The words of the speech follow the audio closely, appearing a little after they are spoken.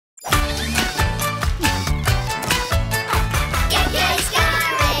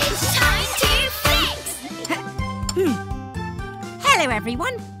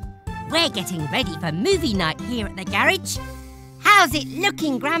everyone. We're getting ready for movie night here at the garage. How's it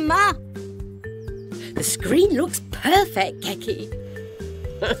looking, Grandma? The screen looks perfect, Gecky.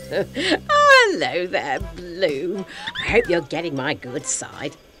 Oh, hello there, Blue. I hope you're getting my good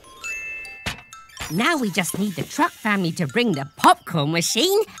side. Now we just need the truck family to bring the popcorn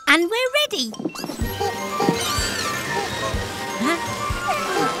machine and we're ready. Huh?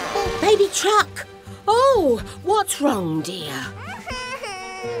 Baby truck. Oh, what's wrong, dear?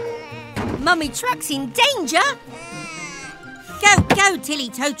 Mummy Truck's in danger. Go, Tilly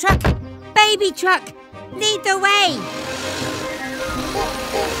Tow Truck. Baby Truck, lead the way.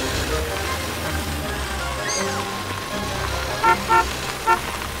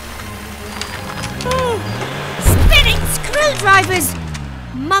 Spinning screwdrivers!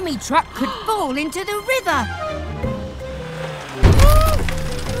 Mummy Truck could fall into the river.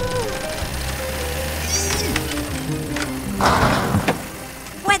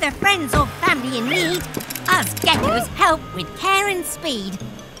 Whether friends or family in need, us Geckos help with care and speed.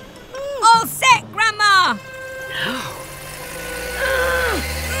 All set, Grandma!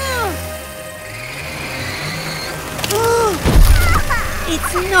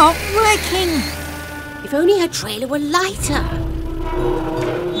 It's not working. If only her trailer were lighter.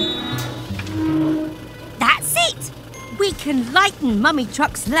 That's it. We can lighten Mummy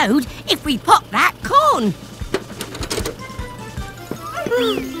Truck's load if we pop that corn.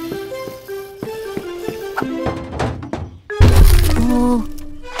 Oh.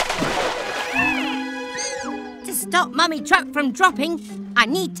 To stop Mummy Truck from dropping, I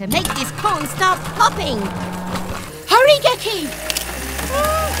need to make this corn start popping. Hurry, Gecky!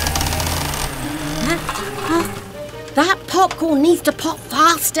 That popcorn needs to pop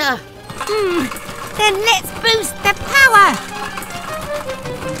faster. Then let's boost the power.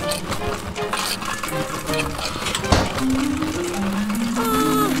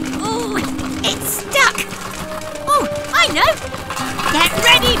 Oh, it's stuck. Oh, I know. Get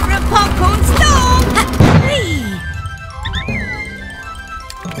ready for a popcorn storm.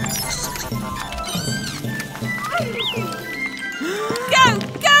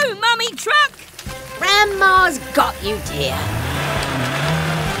 Go, Mummy Truck. Grandma's got you, dear.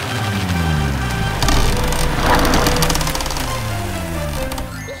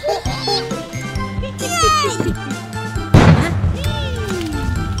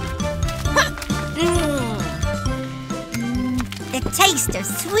 The taste of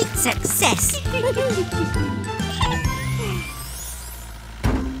sweet success.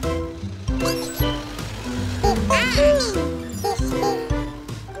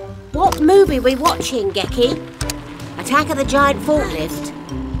 What movie are we watching, Gecky? Attack of the Giant Forklift?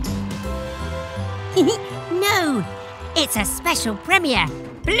 No, it's a special premiere.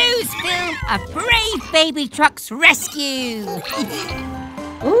 Blue's film, A Brave Baby Truck's Rescue.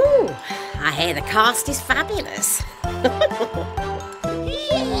 Ooh, I hear the cast is fabulous.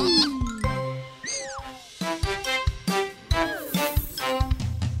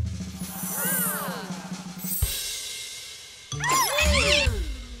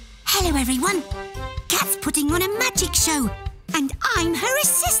 Hello, everyone. Kat's putting on a magic show, and I'm her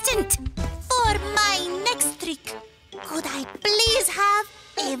assistant. For my next trick, could I please have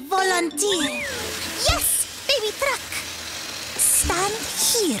a volunteer? Yes, baby truck. Stand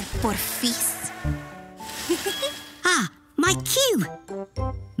here, Porfis. My cue.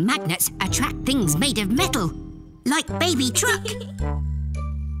 Magnets attract things made of metal, like Baby Truck.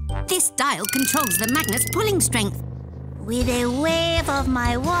 This dial controls the magnet's pulling strength. With a wave of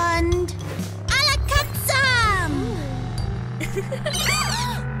my wand, alakazam!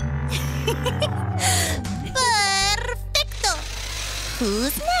 Perfecto!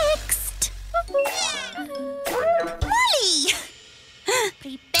 Who's next? Molly!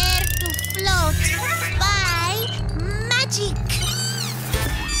 Prepare to float by magic!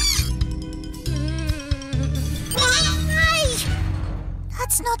 Why?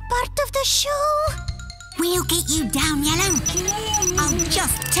 That's not part of the show. We'll get you down, Yellow. I'll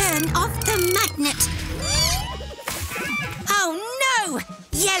just turn off the magnet. Oh, no!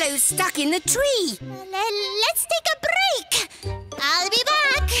 Yellow's stuck in the tree. Let's take a break. I'll be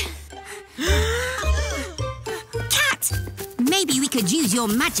back. Cat, maybe we could use your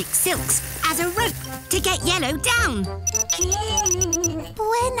magic silks as a rope to get Yellow down.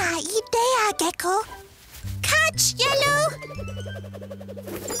 Buena idea, Gecko. Catch, Yellow.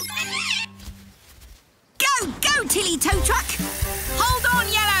 Go, Tilly Tow Truck! Hold on,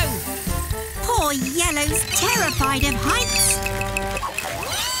 Yellow! Poor Yellow's terrified of heights.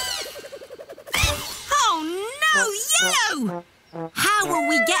 Oh, no, Yellow! How will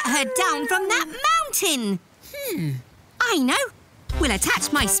we get her down from that mountain? I know. We'll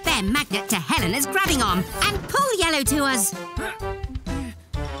attach my spare magnet to Helena's grabbing arm and pull Yellow to us.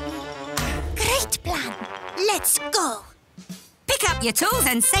 Great plan. Let's go. Pick up your tools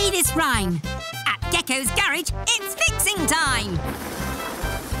and say this rhyme. At Gecko's garage, it's fixing time.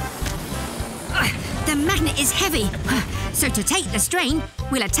 The magnet is heavy, so to take the strain,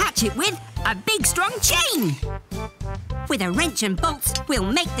 we'll attach it with a big strong chain. With a wrench and bolts, we'll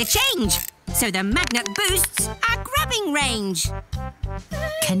make the change, so the magnet boosts our grabbing range.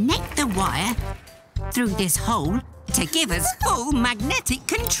 Connect the wire through this hole to give us full magnetic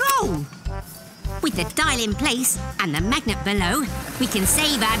control. With the dial in place and the magnet below, we can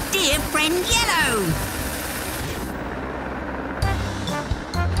save our dear friend Yellow.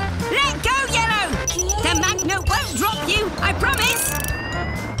 Let go, Yellow! The magnet won't drop you, I promise!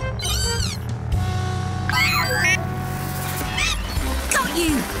 Got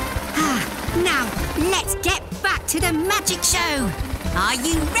you! Now, let's get back to the magic show. Are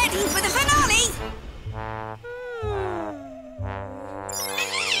you ready for the finale?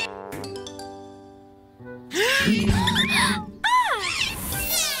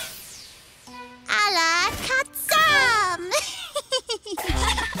 Alakazam!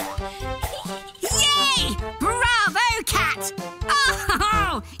 Yay! Bravo, Cat!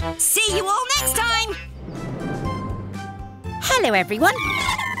 Oh, see you all next time! Hello, everyone.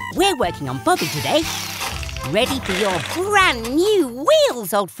 We're working on Bobby today. Ready for your brand new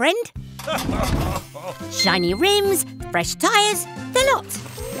wheels, old friend. Shiny rims, fresh tyres, the lot.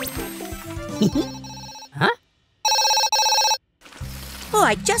 Huh? Oh,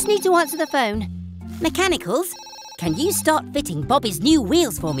 I just need to answer the phone. Mechanicals, can you start fitting Bobby's new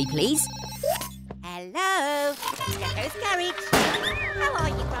wheels for me, please? Hello, Gecko's garage. How are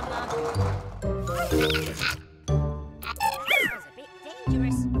you, Grandma? That was a bit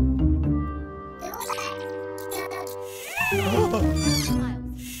dangerous.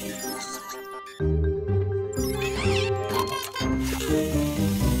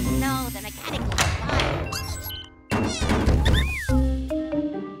 No, the mechanical fire.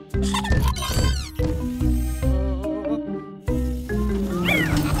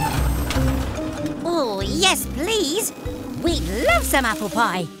 Oh, yes, please. We'd love some apple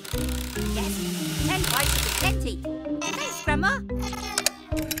pie. Yes, 10 pies would be plenty. Thanks, Grandma.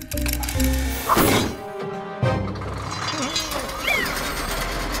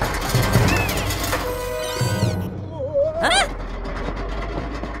 Huh?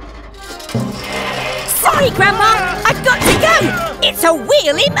 Sorry, Grandma. I've got to go. It's a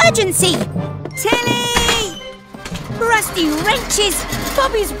wheel emergency. Tilly! Rusty wrenches.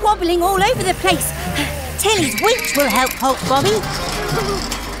 Bobby's wobbling all over the place. Tilly's winch will help halt Bobby.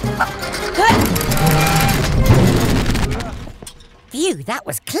 Phew, that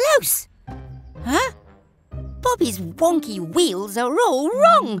was close. Huh? Bobby's wonky wheels are all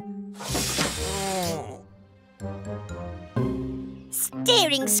wrong.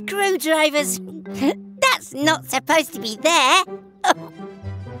 Steering screwdrivers. That's not supposed to be there.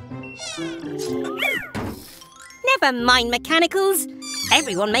 Never mind, mechanicals.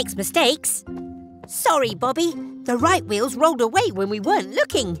 Everyone makes mistakes. Sorry, Bobby. The right wheels rolled away when we weren't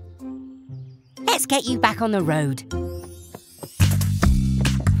looking. Let's get you back on the road.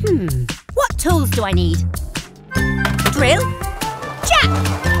 What tools do I need? Drill? Jack!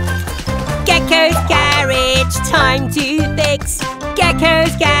 Gecko's garage, time to fix.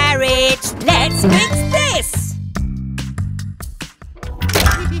 Gecko's garage, let's fix this!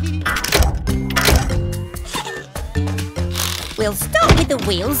 We'll start with the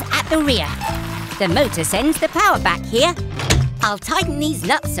wheels at the rear. The motor sends the power back here. I'll tighten these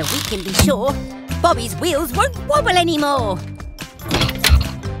nuts so we can be sure Bobby's wheels won't wobble anymore.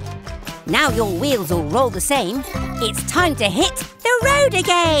 Now your wheels all roll the same, it's time to hit the road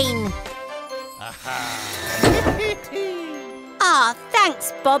again. Ah,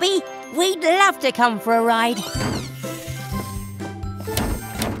 thanks, Bobby. We'd love to come for a ride.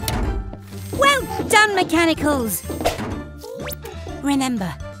 Well done, mechanicals.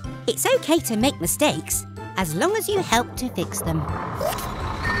 Remember, it's okay to make mistakes as long as you help to fix them.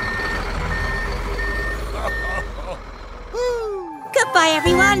 Goodbye,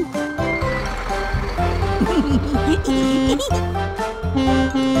 everyone.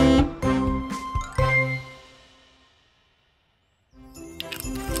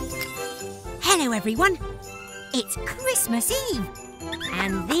 Hello, everyone. It's Christmas Eve,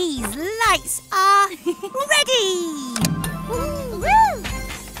 and these lights are ready.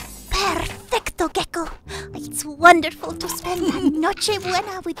 Perfecto, Gecko. It's wonderful to spend a Noche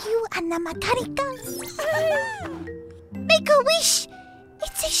Buena with you and the mechanicals. Make a wish.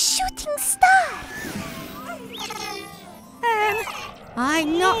 It's a shooting star.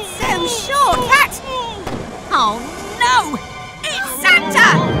 I'm not so sure, Cat. Oh, no! It's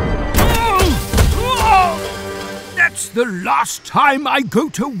Santa! That's the last time I go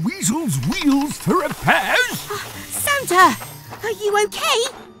to Weasel's Wheels for repairs. Santa, are you okay?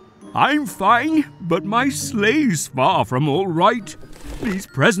 I'm fine, but my sleigh's far from all right. These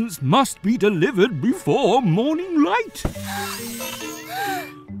presents must be delivered before morning light.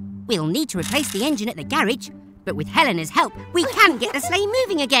 We'll need to replace the engine at the garage, but with Helena's help, we can get the sleigh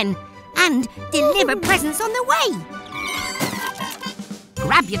moving again and deliver presents on the way.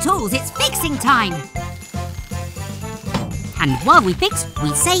 Grab your tools, it's fixing time. And while we fix,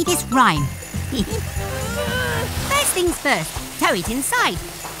 we say this rhyme. First things first, tow it inside.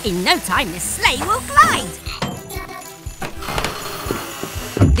 In no time, the sleigh will glide.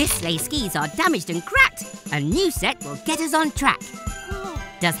 This sleigh skis are damaged and cracked. A new set will get us on track.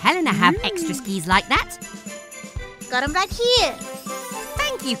 Does Helena have extra skis like that? Got 'em right here.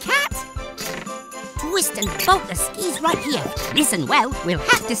 Thank you, Cat. Twist and bolt the skis right here. Listen well, we'll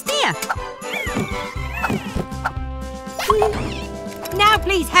have to steer. Now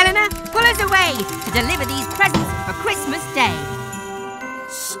please, Helena, pull us away to deliver these presents for Christmas Day.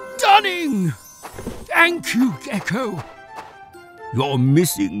 Stunning! Thank you, Gecko. You're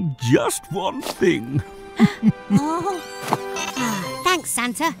missing just one thing. Oh. Thanks,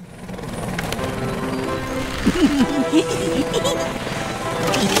 Santa.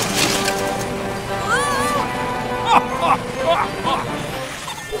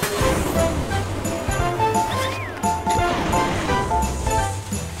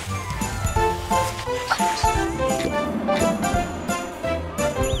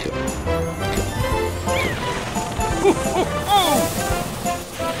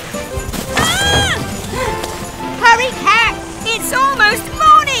 Hurry, Cat! It's almost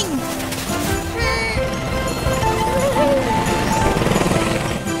morning!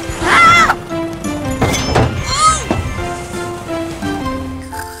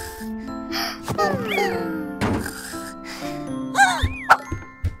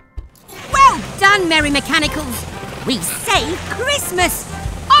 Well done, Merry Mechanicals! We saved Christmas!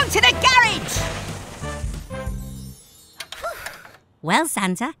 On to the garage! Well,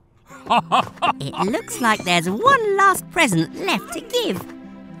 Santa, it looks like there's one last present left to give.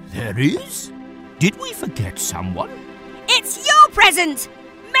 There is? Did we forget someone? It's your present!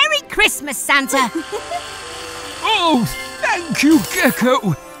 Merry Christmas, Santa! Oh, thank you,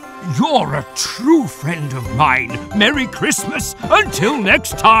 Gecko. You're a true friend of mine. Merry Christmas. Until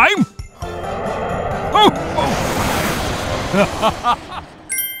next time. Oh, oh.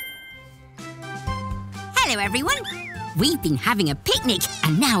 Hello, everyone. We've been having a picnic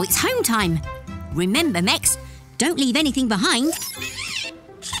and now it's home time. Remember, Mex, don't leave anything behind.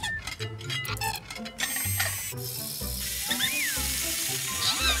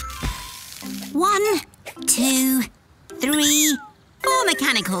 One, two, three, 4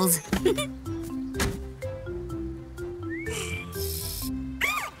 mechanicals.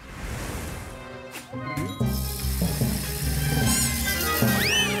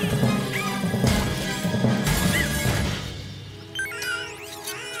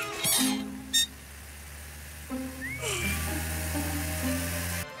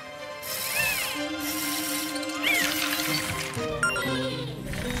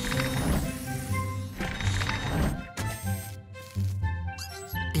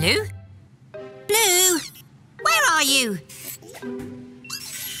 Blue? Blue! Where are you?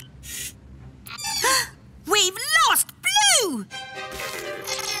 We've lost Blue!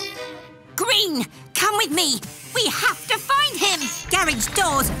 Green, come with me. We have to find him. Garage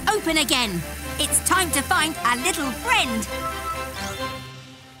doors open again. It's time to find our little friend.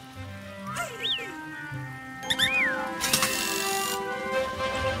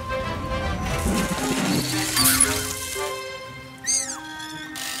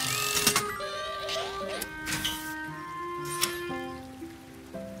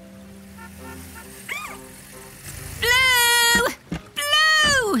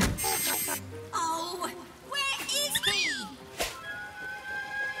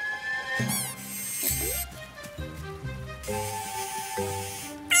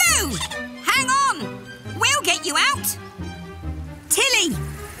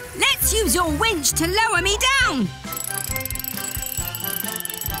 Use your winch to lower me down!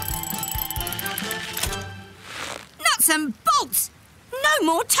 Nuts and bolts! No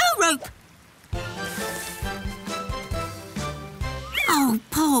more tow rope! Oh,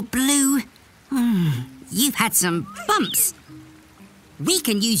 poor Blue. You've had some bumps. We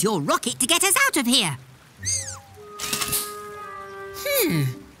can use your rocket to get us out of here.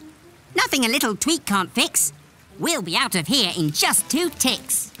 Nothing a little tweak can't fix. We'll be out of here in just 2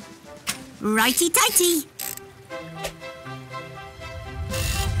 ticks. Righty-tighty.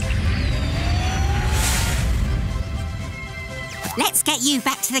 Let's get you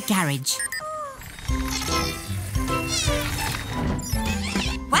back to the garage.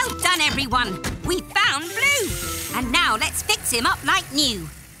 Well done, everyone. We found Blue. And now let's fix him up like new.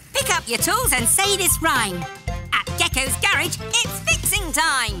 Pick up your tools and say this rhyme. At Gecko's garage, it's fixing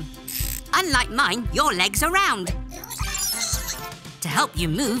time. Unlike mine, your legs are round to help you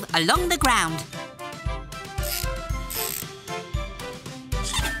move along the ground.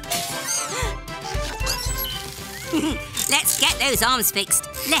 Let's get those arms fixed,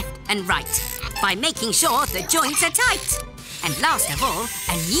 left and right, by making sure the joints are tight. And last of all,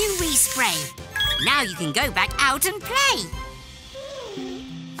 a new respray. Now you can go back out and play.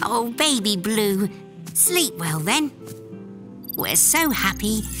 Oh, baby Blue, sleep well then. We're so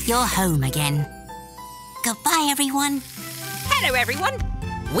happy you're home again. Goodbye, everyone. Hello, everyone.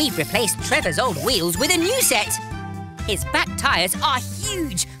 We've replaced Trevor's old wheels with a new set. His back tyres are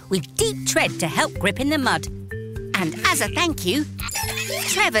huge, with deep tread to help grip in the mud. And as a thank you,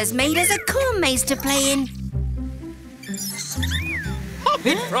 Trevor's made us a corn maze to play in. Hop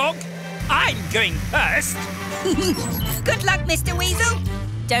it, Frog. I'm going first. Good luck, Mr. Weasel.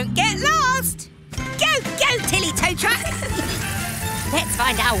 Don't get lost. Go, go, Tilly Tow Truck. Let's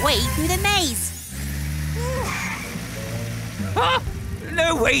find our way through the maze.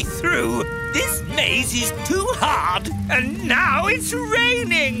 No way through. This maze is too hard, and now it's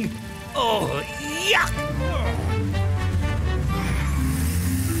raining. Oh, yuck.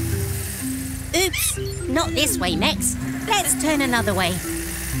 Oops, not this way, Mex. Let's turn another way.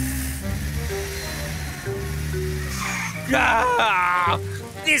 Ah,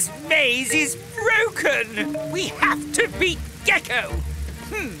 this maze is broken. We have to beat Gecko.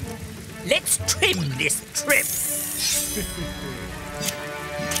 Let's trim this trip.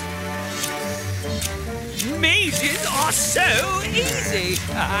 Mazes are so easy.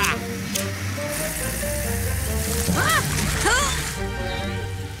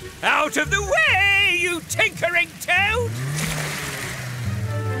 Out of the way, you tinkering toad!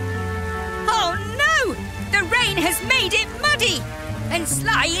 Oh no! The rain has made it muddy, and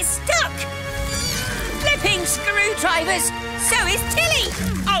Sly is stuck. Flipping screwdrivers, so is Tilly.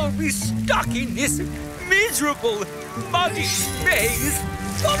 I'll be stuck in this miserable, muddy maze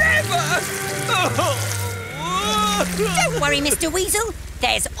forever! Don't worry, Mr. Weasel.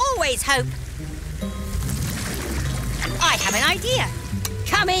 There's always hope. I have an idea.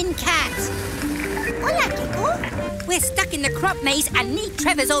 Come in, Cat. Hola, Gecko. We're stuck in the crop maze and need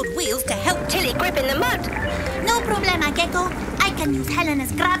Trevor's old wheels to help Tilly grip in the mud. No problema, Gecko. I can use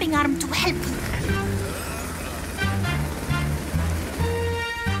Helena's grabbing arm to help you.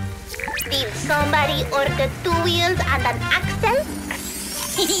 Did somebody order 2 wheels and an axle?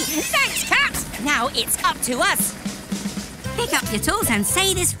 Thanks, Cat. Now it's up to us. Pick up your tools and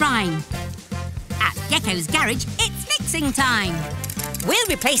say this rhyme. At Gecko's garage, it's fixing time. We'll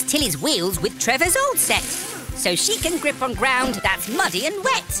replace Tilly's wheels with Trevor's old set, so she can grip on ground that's muddy and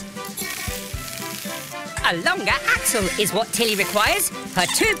wet. A longer axle is what Tilly requires, her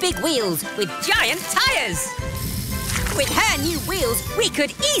 2 big wheels with giant tyres. With her new wheels, we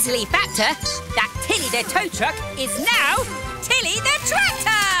could easily factor that Tilly the tow truck is now Tilly the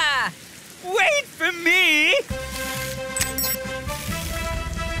tractor! Wait for me!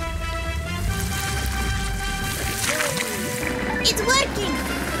 It's working.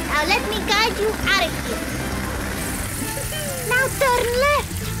 Now let me guide you out of here. Now turn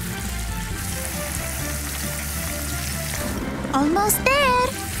left. Almost there.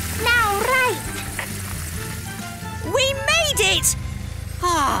 Now right. We made it!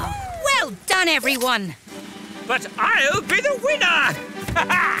 Ah, well done, everyone. But I'll be the winner!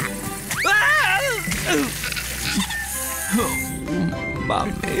 Oh,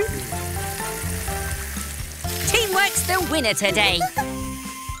 Mummy. Teamwork's the winner today.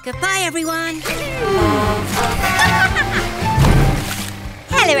 Goodbye, everyone.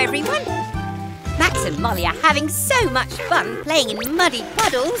 Hello, everyone. Max and Molly are having so much fun playing in muddy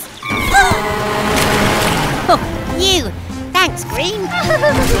puddles. Oh, you. Thanks, Green.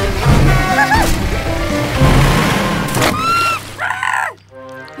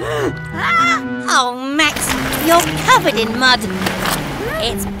 Oh, Max, you're covered in mud.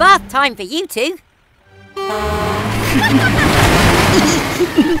 It's bath time for you two.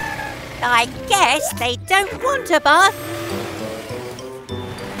 I guess they don't want a bath.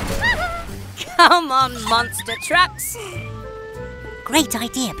 Come on, monster trucks. Great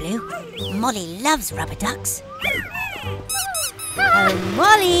idea, Blue. Molly loves rubber ducks. Oh,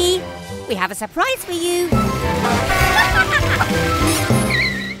 Molly, we have a surprise for you.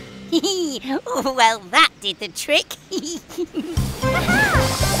 Well, that did the trick.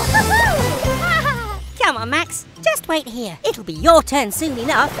 Come on, Max. Just wait here. It'll be your turn soon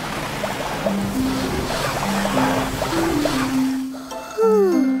enough.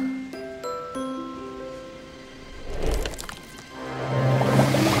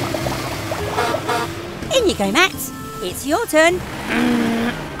 In you go, Max. It's your turn.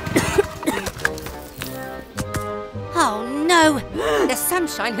 Oh no! The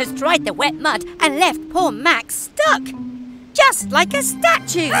sunshine has dried the wet mud and left poor Max stuck. Just like a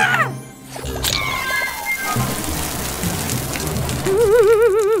statue.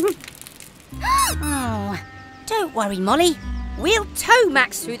 Oh, don't worry, Molly. We'll tow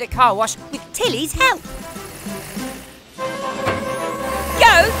Max through the car wash with Tilly's help.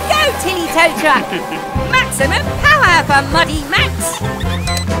 Go, go, Tilly tow truck! Maximum power for Muddy Max!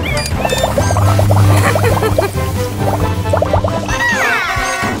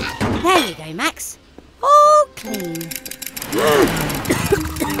 There you go, Max. All clean.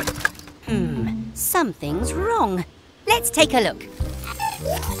 Something's wrong. Let's take a look.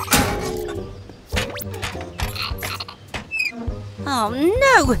 Oh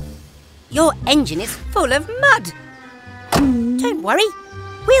no! Your engine is full of mud. Don't worry,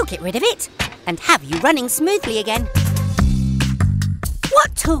 we'll get rid of it and have you running smoothly again.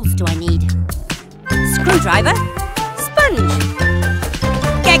 What tools do I need? Screwdriver, sponge.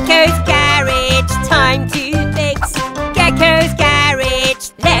 Gecko's garage, time to fix. Gecko's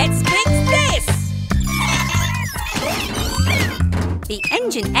garage, let's fix this. The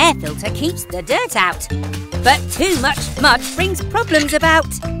engine air filter keeps the dirt out, but too much mud brings problems about.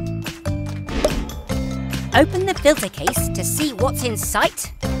 Open the filter case to see what's in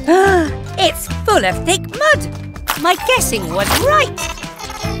sight. It's full of thick mud. My guessing was right.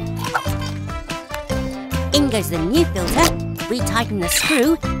 In goes the new filter, retighten the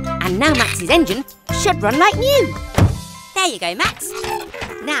screw, and now Max's engine should run like new. There you go, Max.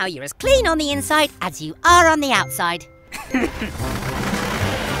 Now you're as clean on the inside as you are on the outside.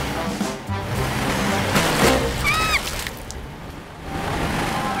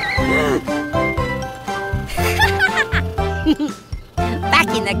 Back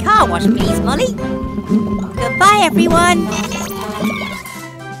in the car wash, please, Molly. Goodbye, everyone.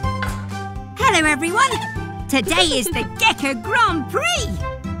 Hello, everyone. Today is the Gecko Grand Prix.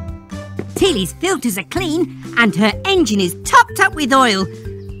 Tilly's filters are clean and her engine is topped up with oil.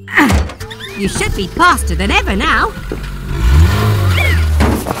 You should be faster than ever now.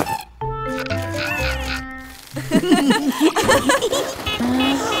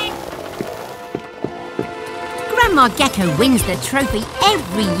 Grandma Gecko wins the trophy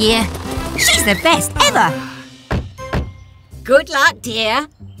every year. She's the best ever. Good luck, dear.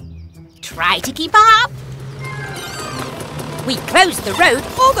 Try to keep up. We closed the road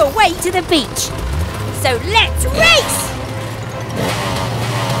all the way to the beach. So let's race!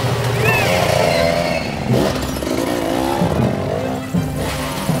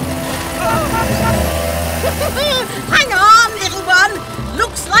 Hang on, little one.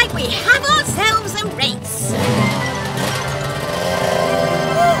 Looks like we have ourselves a race.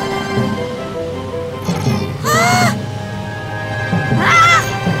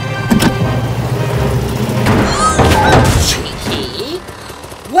 Cheeky.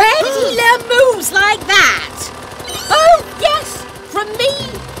 Where did he learn moves like that? Oh, yes, from me.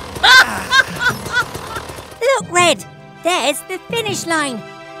 Look, Red, there's the finish line.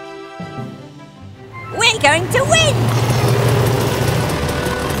 We're going to win!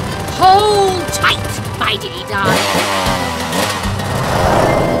 Hold tight, my dilly darling.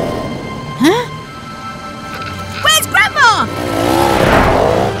 Huh? Where's Grandma?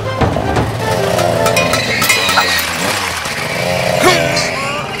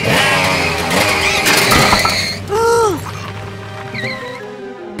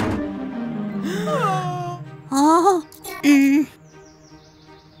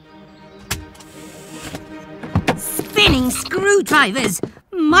 Spinning screwdrivers.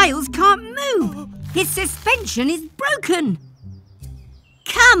 Miles can't move. His suspension is broken.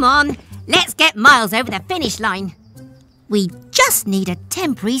 Come on, let's get Miles over the finish line. We just need a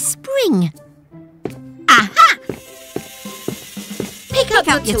temporary spring. Aha! Pick up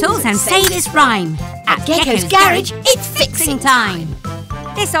your tools and say this rhyme. At Gecko's garage, it's fixing time.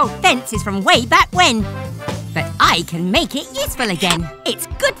 This old fence is from way back when, but I can make it useful again. It's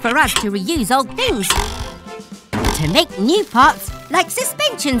good for us to reuse old things, to make new parts like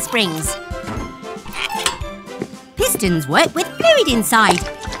suspension springs. Pistons work with fluid inside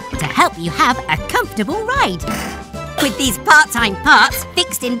to help you have a comfortable ride. With these part-time parts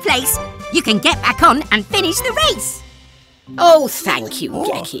fixed in place, you can get back on and finish the race. Oh, thank you,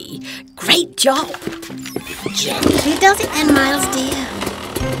 Gecky. Great job. Gently does it then, Miles, dear.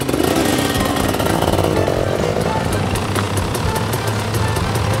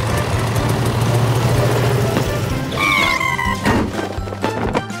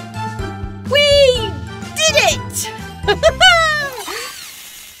 We did it!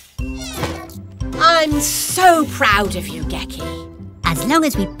 I'm so proud of you, Gecky. As long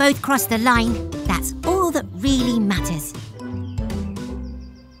as we both cross the line, that's all that really matters.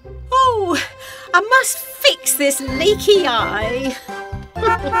 Oh, I must fix this leaky eye.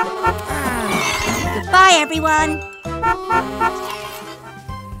 Goodbye, everyone.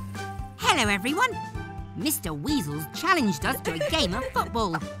 Hello, everyone. Mr. Weasel's challenged us to a game of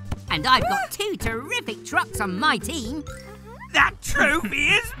football. And I've got 2 terrific trucks on my team. That trophy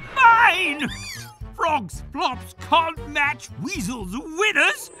is mine! Frogs Flops can't match Weasel's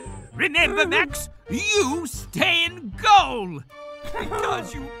winners. Remember, Max, you stay in goal.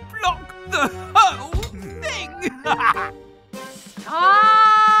 Because you block the whole thing.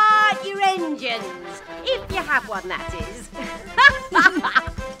 Start your engines. If you have one, that is.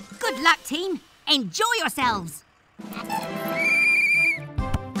 Good luck, team. Enjoy yourselves.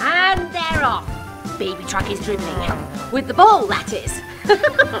 And they're off. Baby truck is dribbling. With the ball, that is.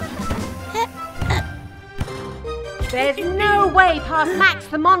 There's no way past Max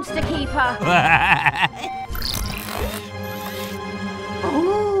the monster keeper.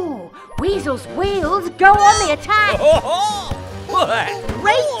 Oh, Weasel's wheels go on the attack.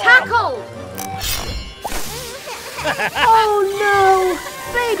 Great tackle. Oh no,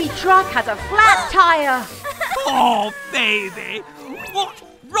 baby truck has a flat tire. Oh, baby, what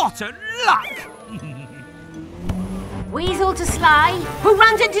rotten luck. Weasel to Sly, who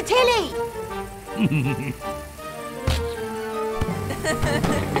runs into Tilly.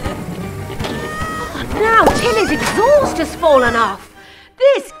 Now Tilly's exhaust has fallen off.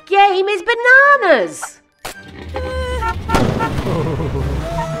 This game is bananas.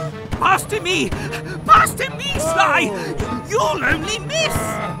 Pass to me, Sly. You'll only miss.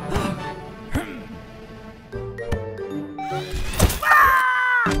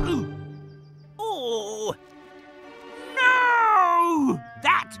 Oh, no!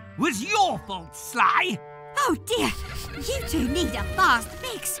 That was your fault, Sly. Oh, dear. You 2 need a fast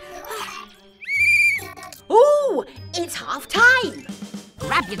fix. Ooh, it's half time.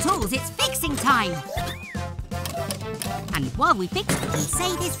 Grab your tools, it's fixing time. And while we fix, we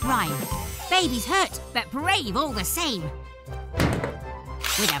say this rhyme. Baby's hurt, but brave all the same.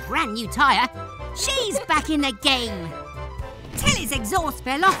 With a brand new tyre, she's back in the game. Tilly's exhaust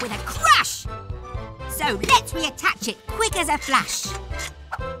fell off with a crash. So let's reattach it quick as a flash.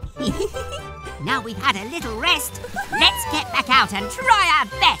 Now we've had a little rest, let's get back out and try our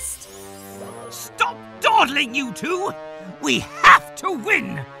best. Stop dawdling, you 2. We have to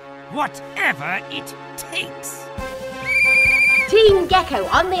win, whatever it takes. Team Gecko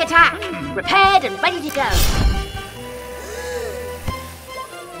on the attack, repaired and ready to go.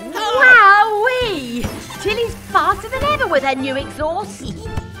 Wowee! Tilly's faster than ever with her new exhaust.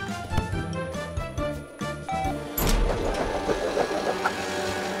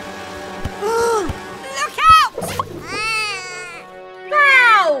 Look out!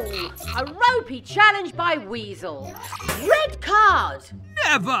 Wow! A ropey challenge by Weasel. Red card.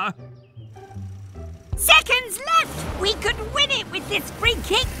 Never. Seconds left! We could win it with this free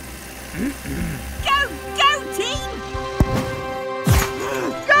kick! Go, go, team!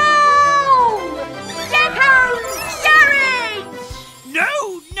 Goal! Gecko's garage!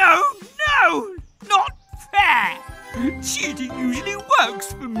 No! Not fair! Cheating usually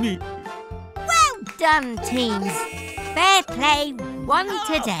works for me. Well done, teams. Fair play, won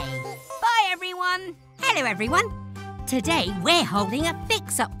today. Bye, everyone. Hello, everyone. Today we're holding a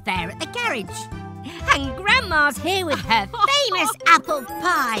fix-up fair at the garage. And Grandma's here with her famous apple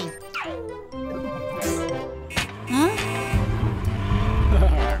pie.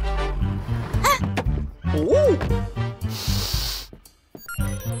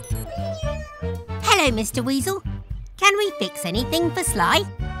 Hello, Mr. Weasel. Can we fix anything for Sly?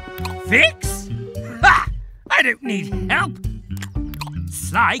 Fix? Ha! I don't need help.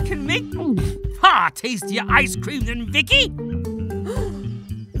 Sly can make far tastier ice cream than Vicky.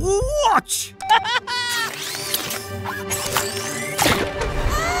 Watch!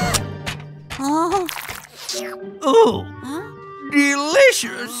 Oh. Oh,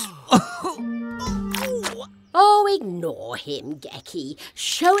 delicious! Oh, ignore him, Gecky.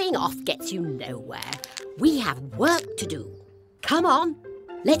 Showing off gets you nowhere. We have work to do. Come on,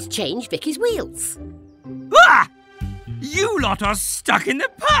 let's change Vicky's wheels. Ah! You lot are stuck in the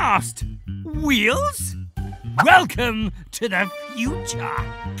past. Wheels? Welcome to the future.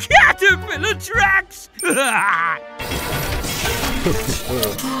 Caterpillar tracks!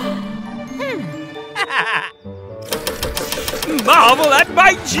 Marvel at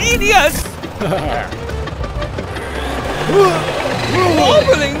my genius!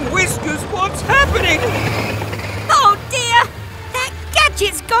 Wobbling whiskers, what's happening? Oh dear! That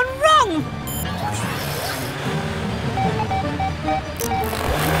gadget's gone wrong!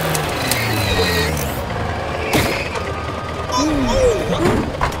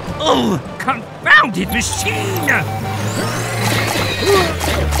 Oh, confounded machine!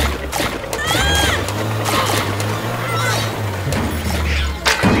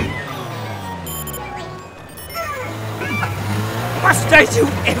 Must I do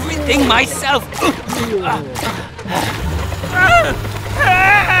everything myself? Help!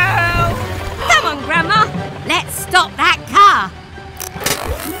 Come on, Grandma! Let's stop that car!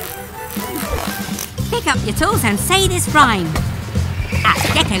 Pick up your tools and say this rhyme. At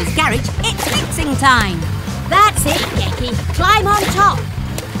Gecko's garage, it's fixing time. That's it, Gecky. Climb on top.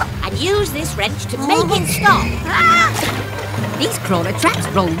 And use this wrench to make it stop. These crawler tracks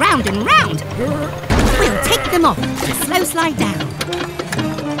roll round and round. We'll take them off and slow slide down.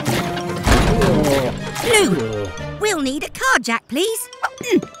 Blue, we'll need a car jack, please.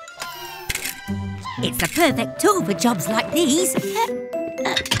 It's the perfect tool for jobs like these.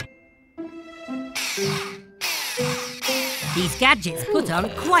 These gadgets put on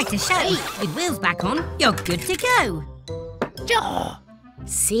quite a show. With wheels back on, you're good to go.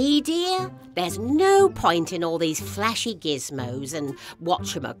 See, dear? There's no point in all these flashy gizmos and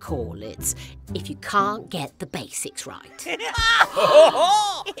whatchamacallits if you can't get the basics right.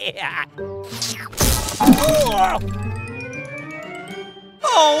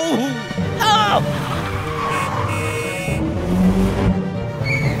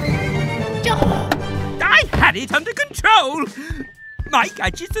 I had it under control. My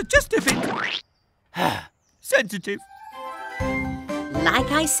gadgets are just a bit sensitive.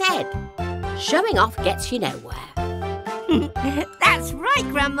 Like I said, showing off gets you nowhere. That's right,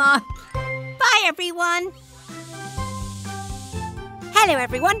 Grandma. Bye, everyone. Hello,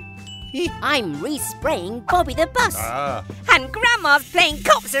 everyone. I'm re-spraying Bobby the bus. And Grandma's playing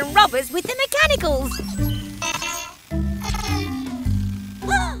cops and robbers with the mechanicals.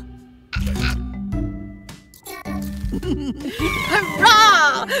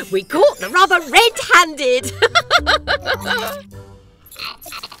 Hurrah! We caught the robber red-handed.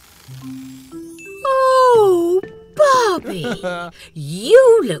 Oh, Bobby,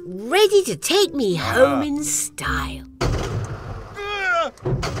 you look ready to take me home in style.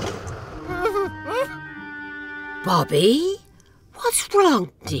 Bobby, what's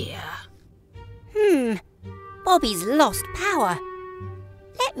wrong, dear? Bobby's lost power.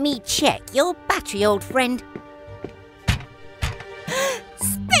 Let me check your battery, old friend.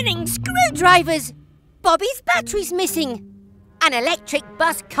 Spinning screwdrivers! Bobby's battery's missing. An electric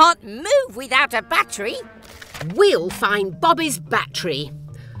bus can't move without a battery. We'll find Bobby's battery.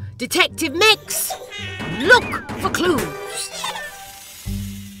 Detective Mix, look for clues.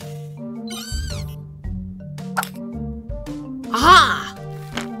 Aha!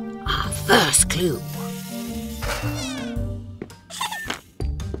 Our first clue.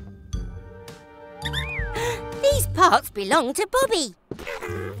 These parts belong to Bobby.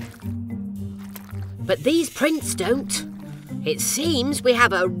 But these prints don't. It seems we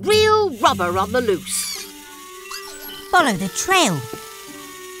have a real robber on the loose. Follow the trail.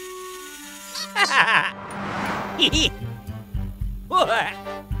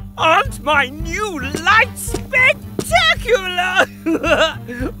 Aren't my new lights spectacular?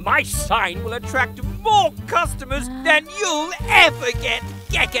 My sign will attract more customers than you'll ever get,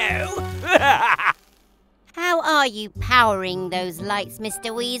 Gecko. How are you powering those lights,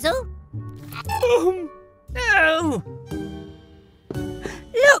 Mr. Weasel? No.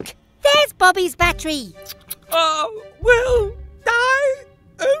 Look, there's Bobby's battery. Well, I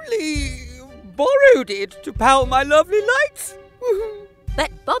only borrowed it to power my lovely lights.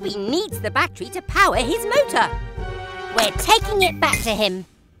 But Bobby needs the battery to power his motor. We're taking it back to him.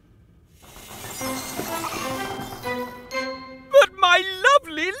 But my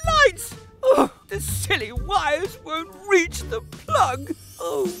lovely lights! Oh, the silly wires won't reach the plug.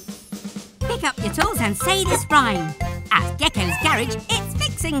 Oh. Pick up your tools and say this rhyme. At Gecko's garage, it's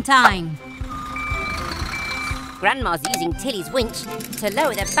fixing time. Grandma's using Tilly's winch to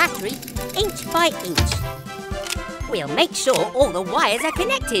lower the battery inch by inch. We'll make sure all the wires are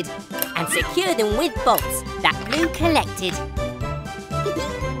connected and secure them with bolts that Blue collected.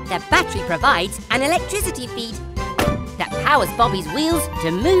 The battery provides an electricity feed that powers Bobby's wheels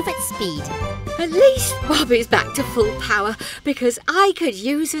to move at speed. At least Bob is back to full power because I could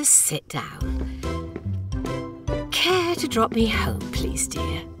use a sit down. Care to drop me home, please,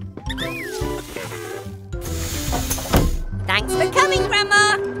 dear? Thanks for coming,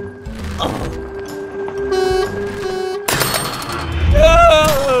 Grandma.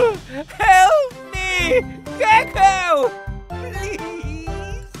 Oh, help me! Gecko! Please!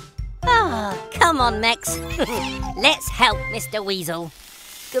 Oh, come on, Mex. Let's help Mr. Weasel.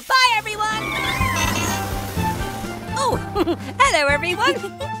 Goodbye, everyone. Oh, hello, everyone.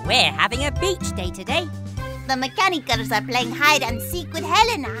 We're having a beach day today. The mechanicals are playing hide and seek with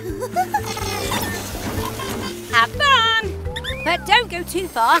Helena. Have fun! But don't go too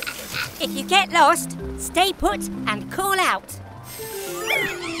far. If you get lost, stay put and call out.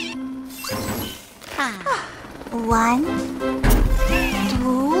 1,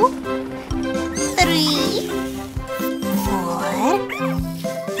 2, 3, 4,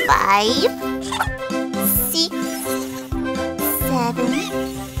 5, 6, 7,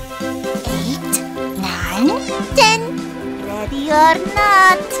 8, 9, 10. Ready or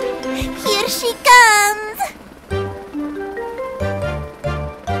not, here she comes.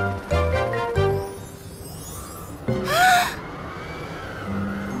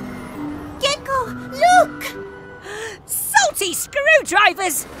 Gecko, look! Salty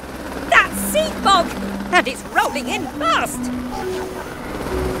screwdrivers! That's seed bog, and it's rolling in fast.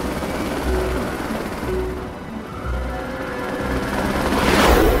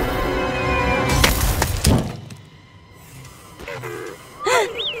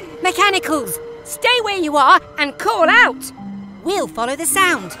 Mechanicals, stay where you are and call out. We'll follow the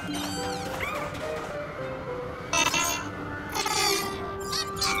sound.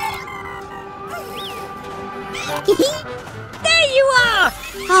 There you are!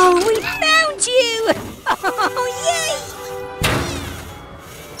 Oh, we found you! Oh,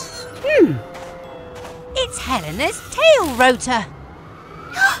 yay! It's Helena's tail rotor.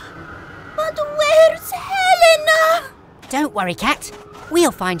 But where's Helena? Don't worry, Cat.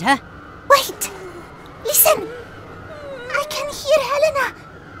 We'll find her. Wait! Listen! I can hear Helena!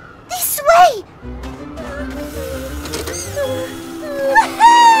 This way!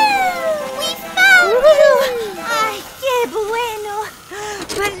 We found you! Ay, qué bueno!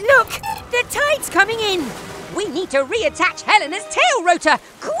 But look! The tide's coming in! We need to reattach Helena's tail rotor!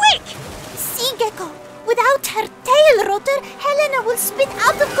 Quick! See, Gecko, without her tail rotor, Helena will spin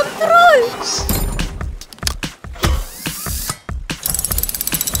out of control!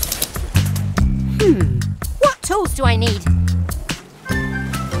 What tools do I need?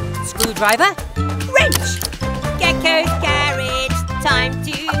 Screwdriver, wrench! Gecko's garage, time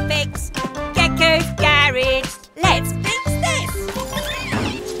to fix. Gecko's garage, let's fix this!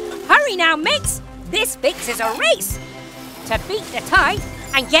 Hurry now, mates! This fix is a race! To beat the tide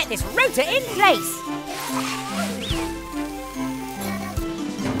and get this rotor in place!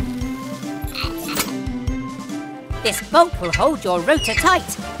 This bolt will hold your rotor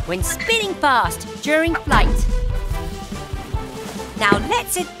tight when spinning fast during flight. Now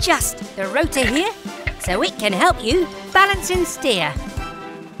let's adjust the rotor here so it can help you balance and steer.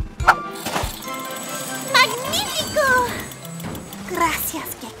 Magnifico!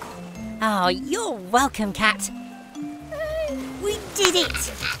 Gracias, Gecko. Oh, you're welcome, Cat. We did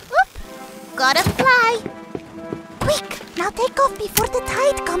it! Oop, gotta fly. Quick, now take off before the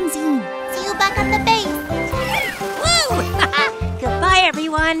tide comes in. See you back at the base. Woo! Goodbye,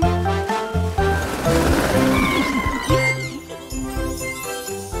 everyone.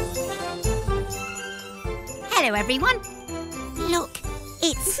 Hello, everyone. Look,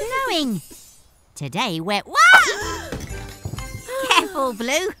 it's snowing. Today we're... Whoa! Careful,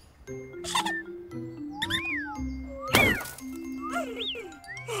 Blue.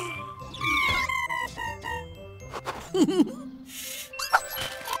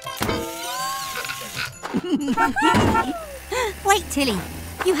 Wait, Tilly.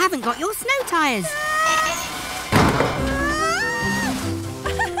 You haven't got your snow tyres.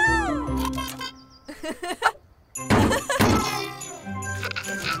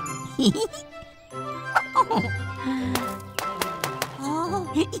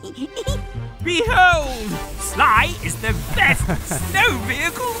 Behold! Sly is the best snow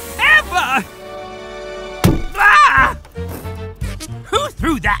vehicle ever! Ah! Who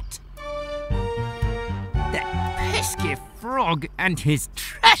threw that? That pesky frog and his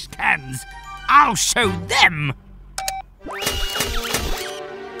trash cans! I'll show them!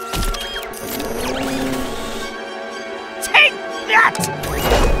 Take that!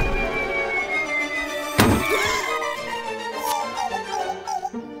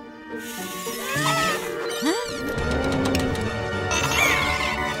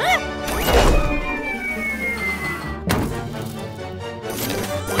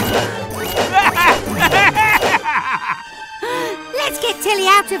 get Tilly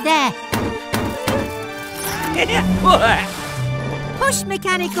out of there. Push,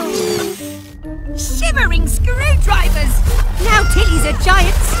 Mechanical. Shivering screwdrivers. Now Tilly's a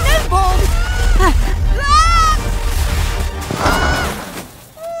giant snowball.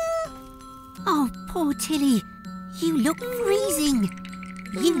 Oh, poor Tilly. You look freezing.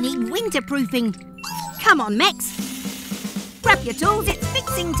 You need winterproofing. Come on, Mex. Grab your tools, it's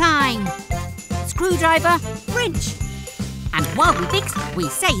fixing time. Screwdriver, wrench. And while we fix, we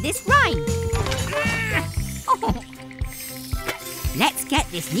say this rhyme. Oh. Let's get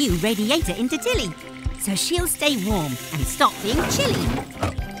this new radiator into Tilly, so she'll stay warm and stop being chilly.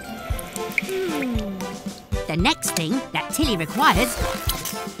 The next thing that Tilly requires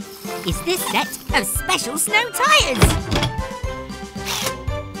is this set of special snow tyres.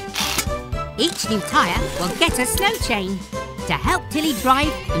 Each new tyre will get a snow chain to help Tilly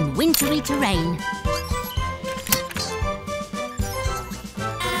drive in wintry terrain.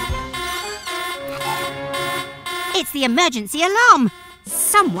 It's the emergency alarm.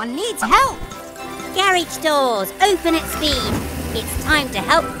 Someone needs help. Garage doors, open at speed. It's time to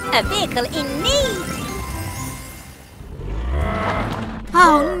help a vehicle in need.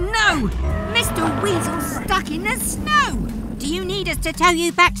 Oh no! Mr. Weasel's stuck in the snow. Do you need us to tow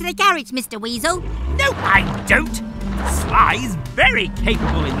you back to the garage, Mr. Weasel? No, I don't. Sly's very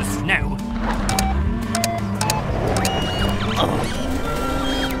capable in the snow.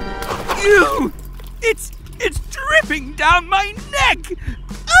 Ew! It's dripping down my neck!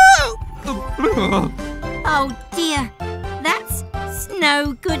 Oh! Oh dear. That's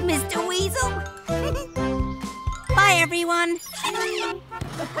no good, Mr. Weasel. Bye, everyone.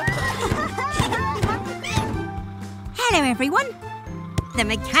 Hello, everyone. The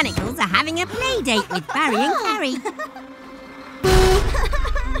Mechanicals are having a play date with Barry and Carrie.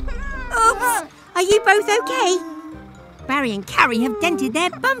 Oops! Are you both okay? Barry and Carrie have dented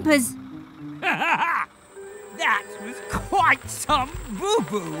their bumpers. That was quite some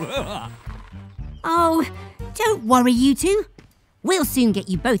boo-boo. Oh, don't worry, you two. We'll soon get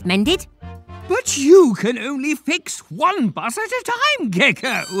you both mended. But you can only fix one bus at a time,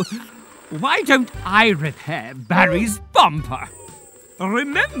 Gecko. Why don't I repair Barry's bumper?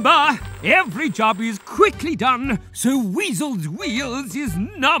 Remember, every job is quickly done, so Weasel's Wheels is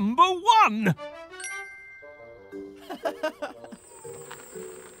 #1.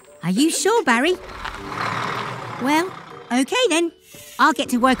 Are you sure, Barry? Well, okay then. I'll get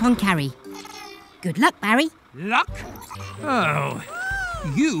to work on Carrie. Good luck, Barry. Luck? Oh,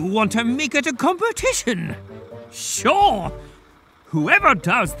 you want to make it a competition? Sure. Whoever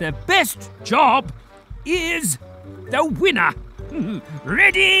does the best job is the winner.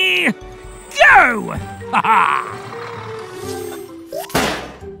 Ready, go!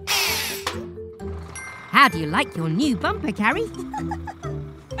 How do you like your new bumper, Carrie?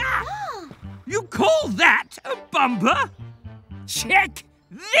 You call that a bumper? Check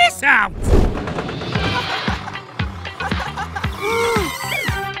this out!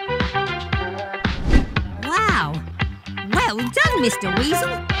 Wow! Well done, Mr. Weasel.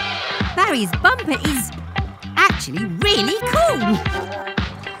 Barry's bumper is actually really cool.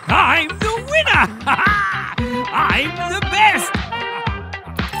 I'm the winner! I'm the best!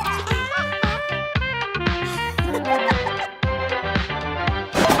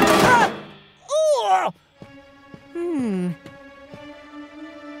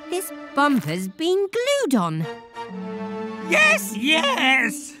 This bumper's been glued on.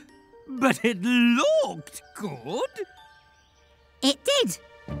 Yes! But it looked good. It did.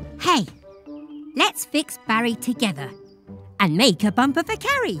 Hey, let's fix Barry together and make a bumper for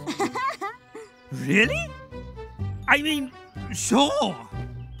Carrie. Really? I mean, sure,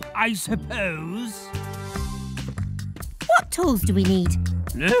 I suppose. What tools do we need?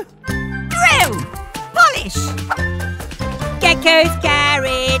 Huh? Drill! Polish! Gecko's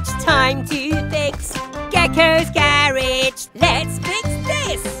garage, time to fix. Gecko's garage, let's fix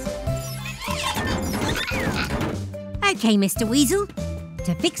this. OK, Mr. Weasel.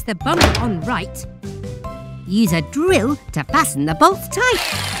 To fix the bumper on right, use a drill to fasten the bolts tight.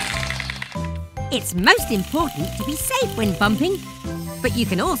 It's most important to be safe when bumping, but you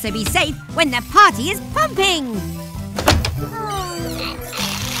can also be safe when the party is pumping.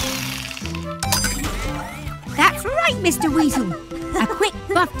 That's right, Mr. Weasel. A quick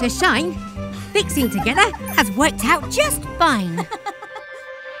buff to shine. Fixing together has worked out just fine.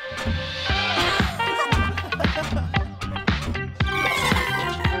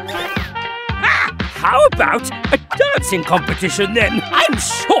 How about a dancing competition then? I'm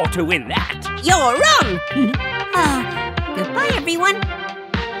sure to win that. You're wrong. Goodbye, everyone.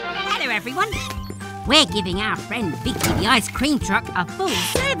 Hello, everyone. We're giving our friend Vicky the ice cream truck a full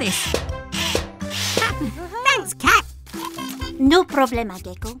service. Thanks, Cat. No problema,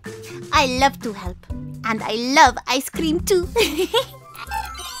 Gecko. I love to help. And I love ice cream too.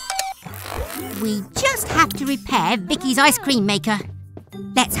 We just have to repair Vicky's ice cream maker.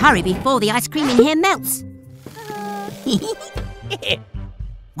 Let's hurry before the ice cream in here melts.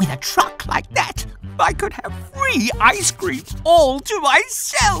 With a truck like that, I could have free ice cream all to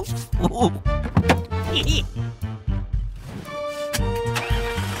myself.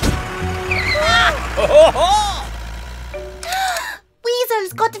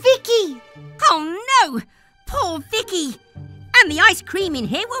 Weasel's got Vicky. Oh no! Poor Vicky! And the ice cream in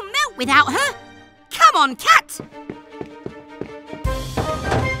here will melt without her. Come on, Cat!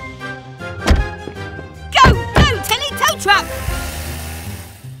 Go, Tilly Tow Truck!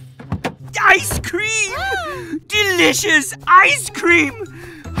 Ice cream! Delicious ice cream!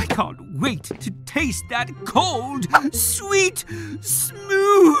 I can't wait to taste that cold, sweet,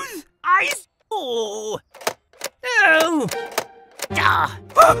 smooth ice. Oh!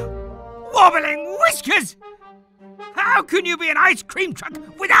 Wobbling whiskers! How can you be an ice cream truck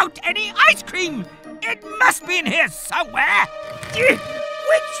without any ice cream? It must be in here somewhere.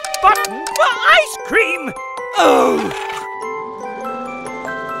 Which button for ice cream? Oh!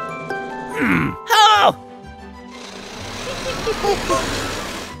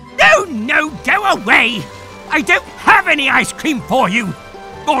 No, go away! I don't have any ice cream for you,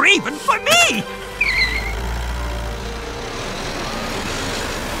 or even for me!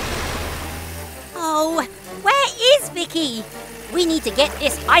 Oh, where is Vicky? We need to get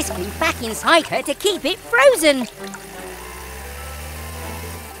this ice cream back inside her to keep it frozen.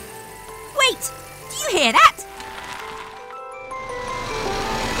 Wait, do you hear that?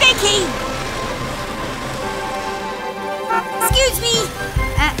 Vicky! Excuse me.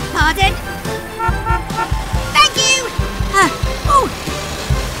 Pardon? Thank you!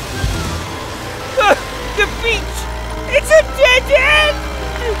 The beach! It's a dead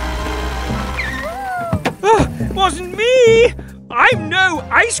end! Wasn't me! I'm no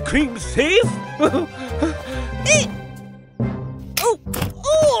ice cream thief!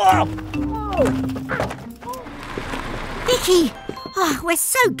 Vicky! Oh, we're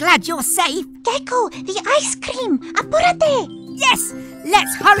so glad you're safe. Gecko, the ice cream. Apúrate. Yes!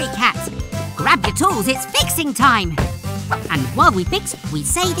 Let's hurry, Cat. Grab your tools, it's fixing time. And while we fix, we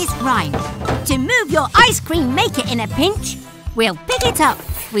say this rhyme. To move your ice cream maker in a pinch, we'll pick it up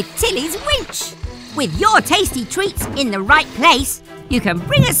with Tilly's winch. With your tasty treats in the right place, you can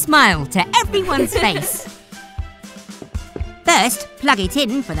bring a smile to everyone's face. First, plug it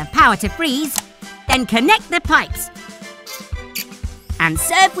in for the power to freeze, then connect the pipes. And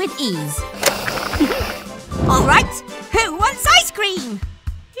serve with ease. All right, who wants ice cream?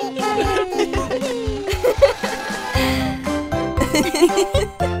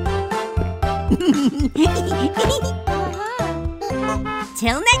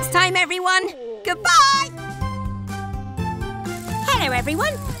 Till next time, everyone. Goodbye. Hello,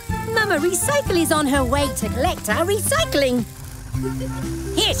 everyone. Mama Recycle is on her way to collect our recycling.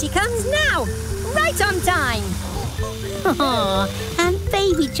 Here she comes now, right on time. Aw, and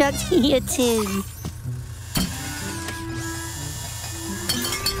Baby Chuck's here too.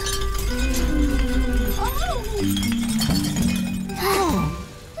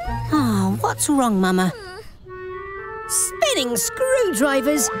 Oh, what's wrong, Mama? Spinning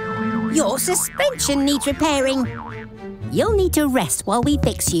screwdrivers! Your suspension needs repairing. You'll need to rest while we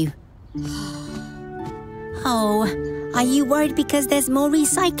fix you. Oh, are you worried because there's more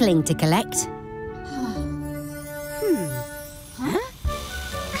recycling to collect?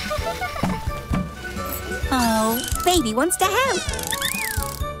 Oh, Baby wants to help.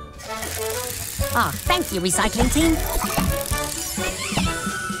 Ah, thank you, recycling team.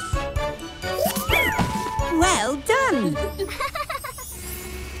 Well done.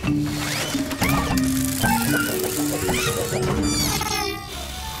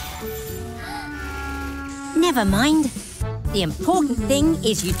 Never mind. The important thing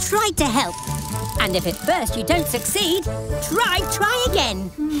is you tried to help. And if at first you don't succeed, try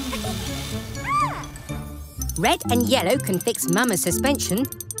again. Red and yellow can fix Mama's suspension,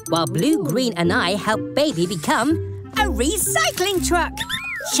 while blue, green and I help Baby become a recycling truck,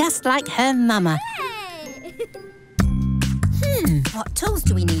 just like her Mama. What tools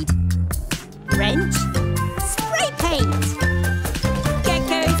do we need? Wrench, spray paint.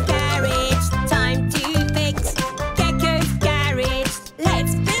 Gecko's garage, time to fix. Gecko's garage,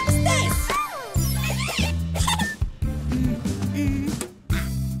 let's fix this.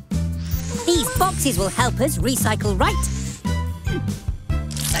 These boxes will help us recycle right.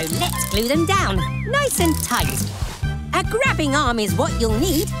 So let's glue them down, nice and tight. A grabbing arm is what you'll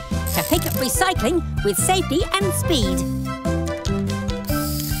need to pick up recycling with safety and speed.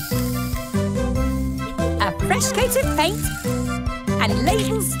 A fresh coat of paint and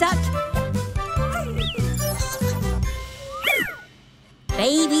labels stuck.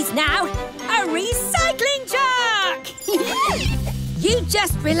 Babies now, a recycling truck! You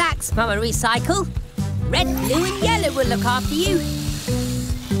just relax, Mama Recycle. Red, blue and yellow will look after you.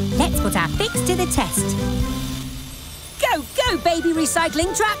 Let's put our fix to the test. Go, go, baby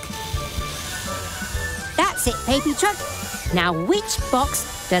recycling truck! That's it, baby truck. Now, which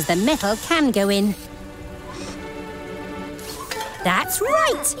box does the metal can go in? That's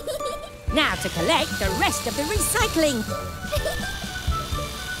right! Now to collect the rest of the recycling.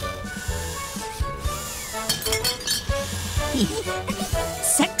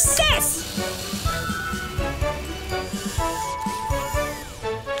 Success!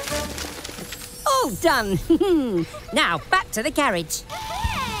 All done. Now back to the garage.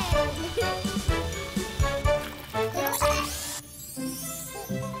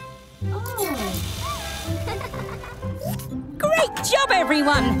 Great job,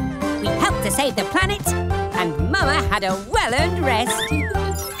 everyone! We helped to save the planet, and Mama had a well-earned rest.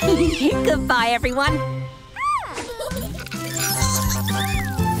 Goodbye, everyone.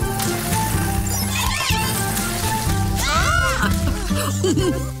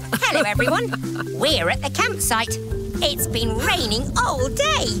 Hello, everyone. We're at the campsite. It's been raining all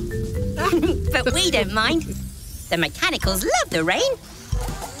day. But we don't mind. The mechanicals love the rain.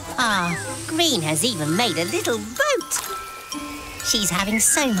 Ah, Green has even made a little boat. She's having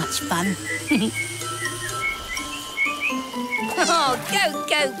so much fun. Oh, go,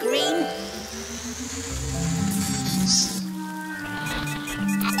 go, Green.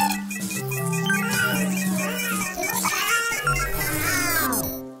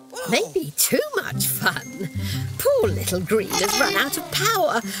 Maybe too much fun. Poor little Green has run out of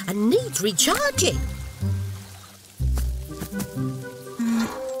power and needs recharging.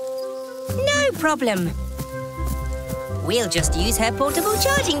 No problem. We'll just use her portable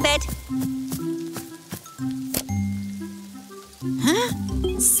charging bed.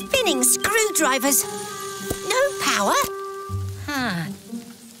 Huh? Spinning screwdrivers. No power? Huh.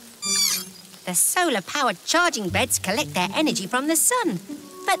 The solar-powered charging beds collect their energy from the sun.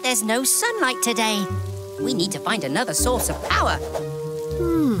 But there's no sunlight today. We need to find another source of power.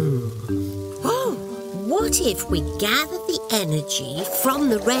 Oh, what if we gather the energy from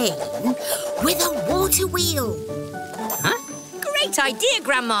the rain with a water wheel? Huh? Great idea,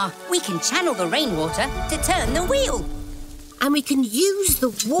 Grandma. We can channel the rainwater to turn the wheel. And we can use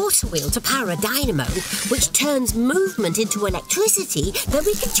the water wheel to power a dynamo, which turns movement into electricity that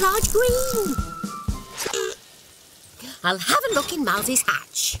we can charge Green. I'll have a look in Miles's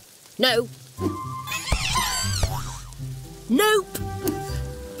hatch. No. Nope.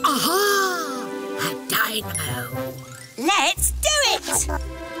 Aha! A dynamo. Let's do it!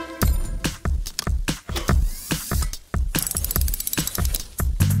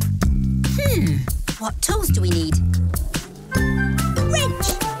 What tools do we need? Wrench.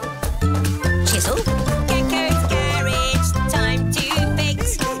 Chisel. Gecko's garage. Time to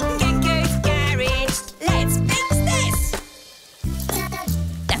fix. Gecko's garage. Let's fix this.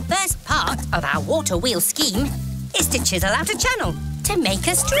 The first part of our water wheel scheme is to chisel out a channel to make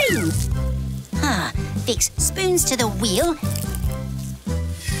a stream. Fix spoons to the wheel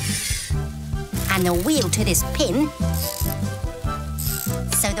and the wheel to this pin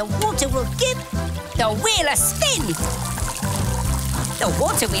so the water will give the wheel a spin. The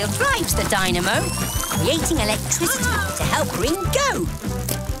water wheel drives the dynamo, creating electricity to help Green go.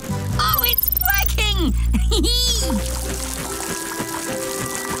 Oh, it's working!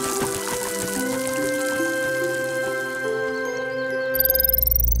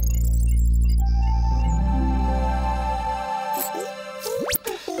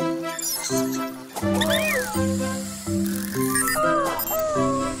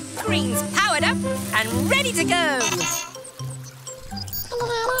 Green's powered up and ready to go.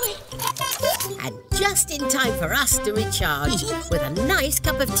 And just in time for us to recharge with a nice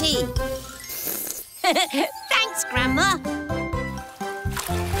cup of tea. Thanks, Grandma.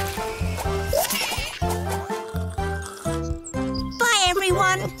 Bye,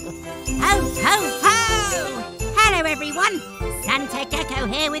 everyone. Ho, ho, ho! Hello, everyone. Santa Gecko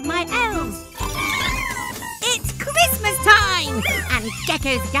here with my elves. It's Christmas time! And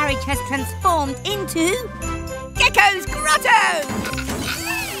Gecko's garage has transformed into Gecko's Grotto!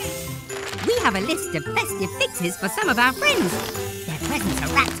 We have a list of festive fixes for some of our friends. Their presents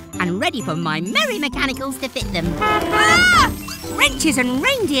are wrapped and ready for my merry mechanicals to fit them. Ah! Wrenches and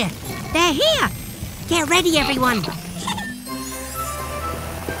reindeer, They're here! Get ready, everyone!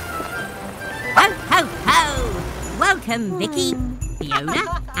 Ho, ho, ho! Welcome, Vicky,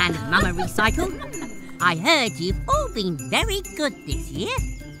 Fiona and Mama Recycle. I heard you've all been very good this year.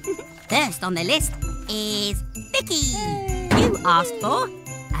 First on the list is Vicky. You asked for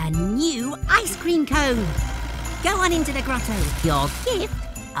a new ice cream cone. Go on into the grotto. Your gift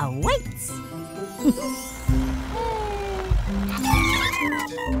awaits.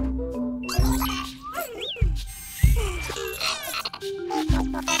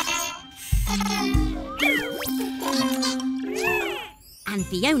 And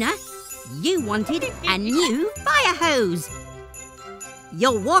Fiona, you wanted a new fire hose.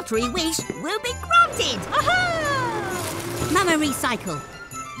 Your watery wish will be granted. Aha! Mama Recycle,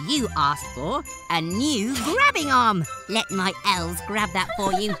 you asked for a new grabbing arm. Let my elves grab that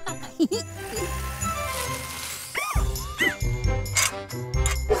for you.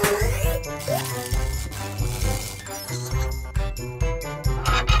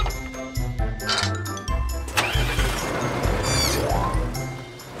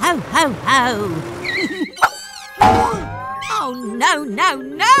 Ho, ho, ho! Oh, no, no,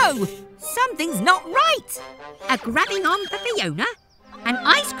 no! Something's not right! A grabbing arm for Fiona, an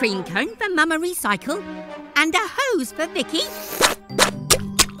ice cream cone for Mama Recycle, and a hose for Vicky?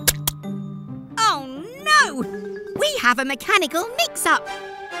 Oh, no! We have a mechanical mix-up!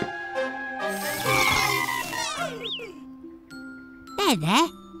 There.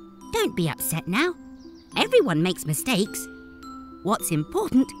 Don't be upset now. Everyone makes mistakes. What's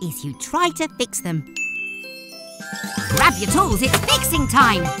important is you try to fix them. Grab your tools, it's fixing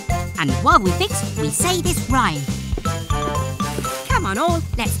time! And while we fix, we say this rhyme. Come on all,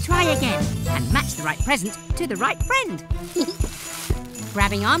 let's try again and match the right present to the right friend.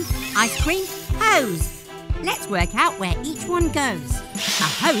 Grabbing arm, ice cream, hose. Let's work out where each one goes. A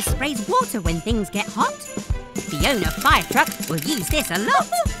hose sprays water when things get hot. Fiona Fire Truck will use this a lot.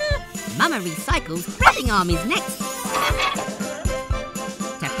 Mama Recycle's grabbing arm is next.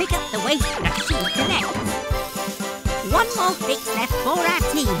 To pick up the waste that she collects. One more fix left for our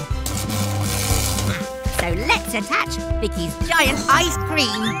team. So let's attach Vicky's giant ice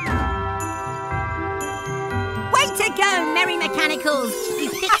cream. Way to go, Merry Mechanicals! You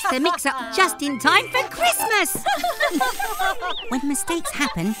fixed the mix-up just in time for Christmas! When mistakes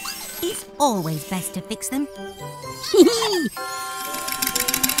happen, it's always best to fix them.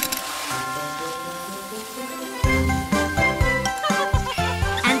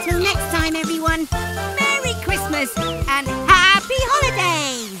 Until next time, everyone, Merry Christmas and Happy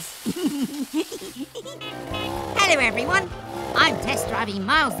Holidays! Hello, everyone. I'm test driving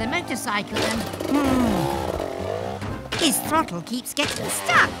Miles the motorcycle and... his throttle keeps getting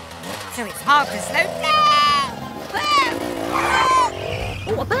stuck, so it's hard to slow down.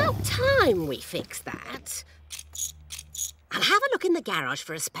 Oh, about time we fixed that. I'll have a look in the garage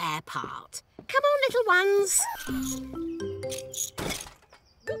for a spare part. Come on, little ones.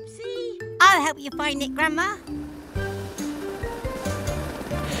 Oopsie. I'll help you find it, Grandma.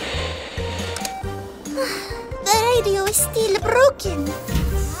 The radio is still broken.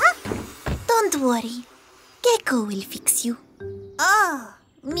 Huh? Don't worry. Gecko will fix you. Oh,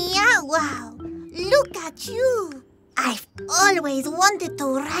 meow wow. Look at you. I've always wanted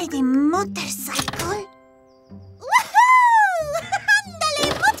to ride a motorcycle. Woohoo!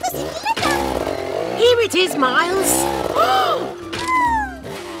 Ándale, motocicleta! Here it is, Miles.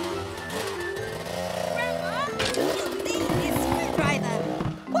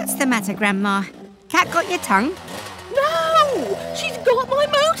 What's the matter, Grandma? Cat got your tongue? No! She's got my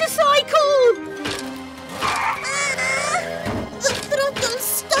motorcycle! The throttle's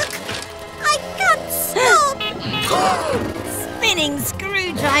stuck. I can't stop. Spinning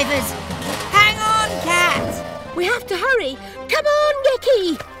screwdrivers. Hang on, Cat. We have to hurry. Come on,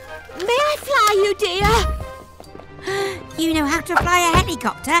 Nicky. May I fly you, dear? You know how to fly a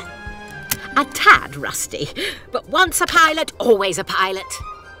helicopter? A tad rusty, but once a pilot, always a pilot.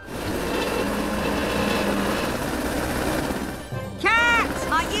 Cat,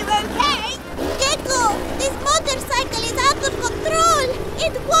 are you okay? Gecko, this motorcycle is out of control.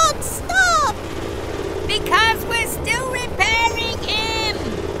 It won't stop. Because we're still repairing him.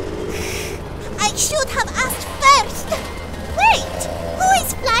 I should have asked first. Wait, who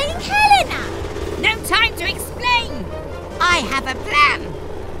is flying Helena? No time to explain. I have a plan.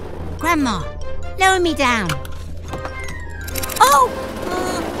 Grandma, lower me down. Oh!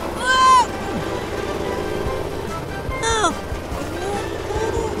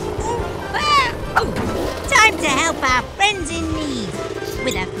 Time to help our friends in need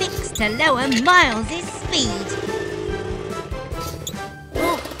with a fix to lower Miles' speed.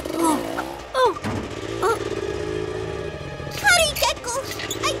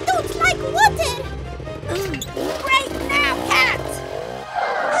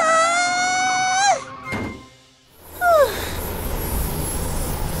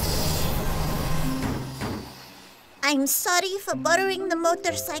 I'm sorry for borrowing the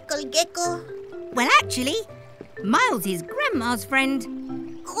motorcycle, Gecko. Well, actually, Miles is Grandma's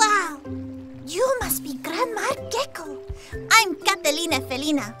friend. Wow! You must be Grandma Gecko. I'm Catalina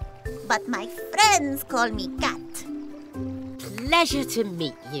Felina, but my friends call me Cat. Pleasure to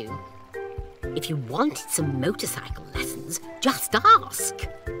meet you. If you wanted some motorcycle lessons, just ask.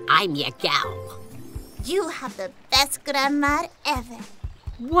 I'm your gal. You have the best grandma ever.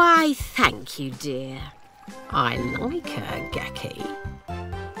 Why, thank you, dear. I like her, Gecky.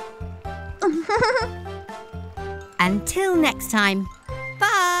 Until next time.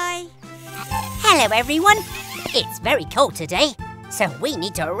 Bye. Hello, everyone. It's very cold today, so we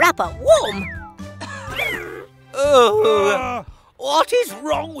need to wrap up warm. Oh, what is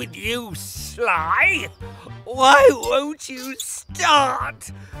wrong with you, Sly? Why won't you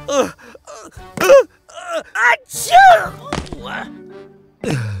start? Achoo!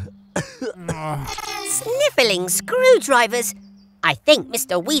 Sniffling screwdrivers. I think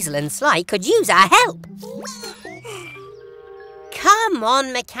Mr. Weasel and Sly could use our help. Come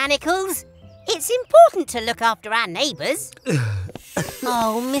on, Mechanicals. It's important to look after our neighbours.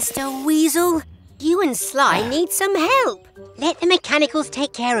 Oh, Mr. Weasel, you and Sly need some help. Let the Mechanicals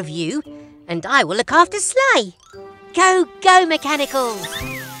take care of you, and I will look after Sly. Go, go, Mechanicals.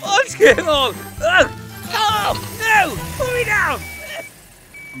 What's going on? Oh, no! Put me down!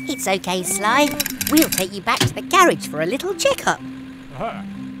 It's okay, Sly. We'll take you back to the garage for a little checkup.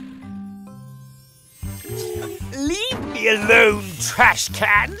 Leave me alone, trash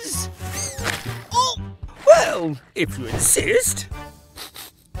cans. Oh, well, if you insist.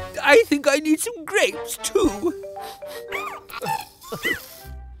 I think I need some grapes, too.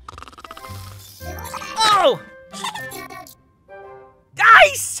 Oh!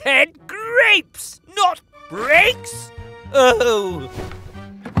 I said grapes, not brakes. Oh.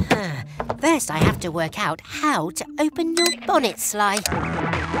 First, I have to work out how to open your bonnet, Sly.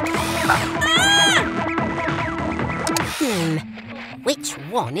 Which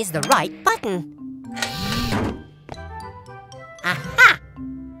one is the right button? Aha!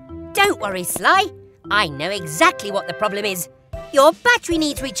 Don't worry, Sly. I know exactly what the problem is. Your battery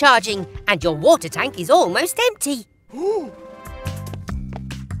needs recharging, and your water tank is almost empty.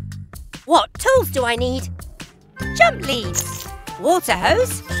 What tools do I need? Jump leads, water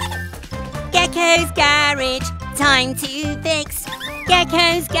hose, Gecko's garage, time to fix.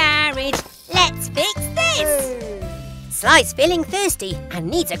 Gecko's garage, let's fix this. Sly's feeling thirsty and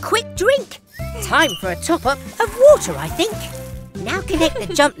needs a quick drink. Time for a top-up of water, I think. Now connect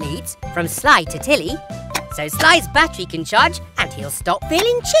the jump leads from Sly to Tilly, so Sly's battery can charge and he'll stop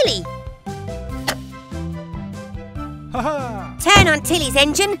feeling chilly. Turn on Tilly's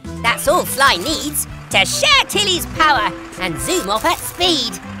engine, that's all Sly needs, to share Tilly's power and zoom off at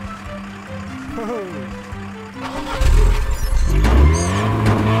speed.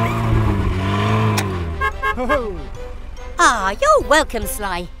 Ah, you're welcome,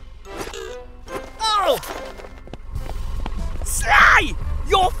 Sly. Oh! Sly!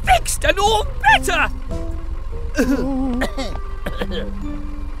 You're fixed and all better!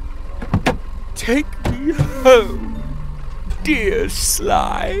 Take me home, dear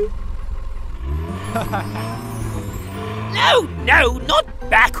Sly. No, no, not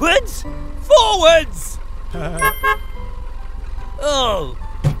backwards! Forwards! Oh,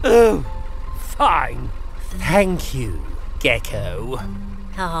 fine. Thank you, Gecko.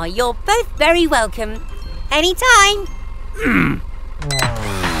 Ah, you're both very welcome. Anytime.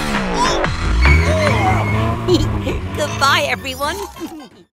 Goodbye, everyone.